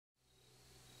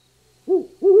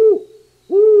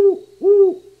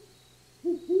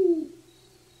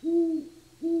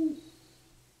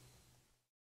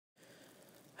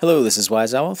Hello, this is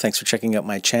Wise Owl. Thanks for checking out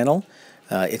my channel.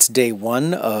 It's day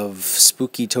one of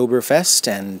Spookytoberfest,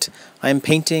 and I'm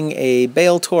painting a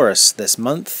Bale Taurus this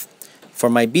month for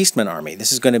my Beastman army.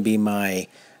 This is going to be my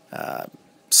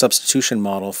substitution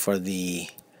model for the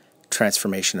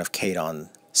transformation of Kadon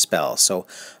spell. So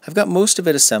I've got most of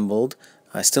it assembled.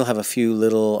 I still have a few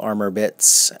little armor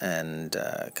bits and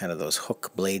kind of those hook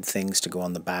blade things to go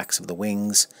on the backs of the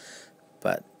wings,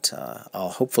 but I'll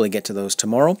hopefully get to those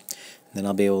tomorrow. Then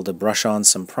I'll be able to brush on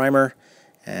some primer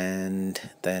and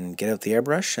then get out the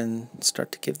airbrush and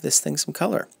start to give this thing some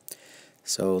color.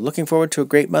 So looking forward to a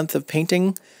great month of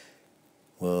painting.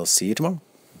 We'll see you tomorrow.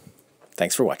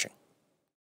 Thanks for watching.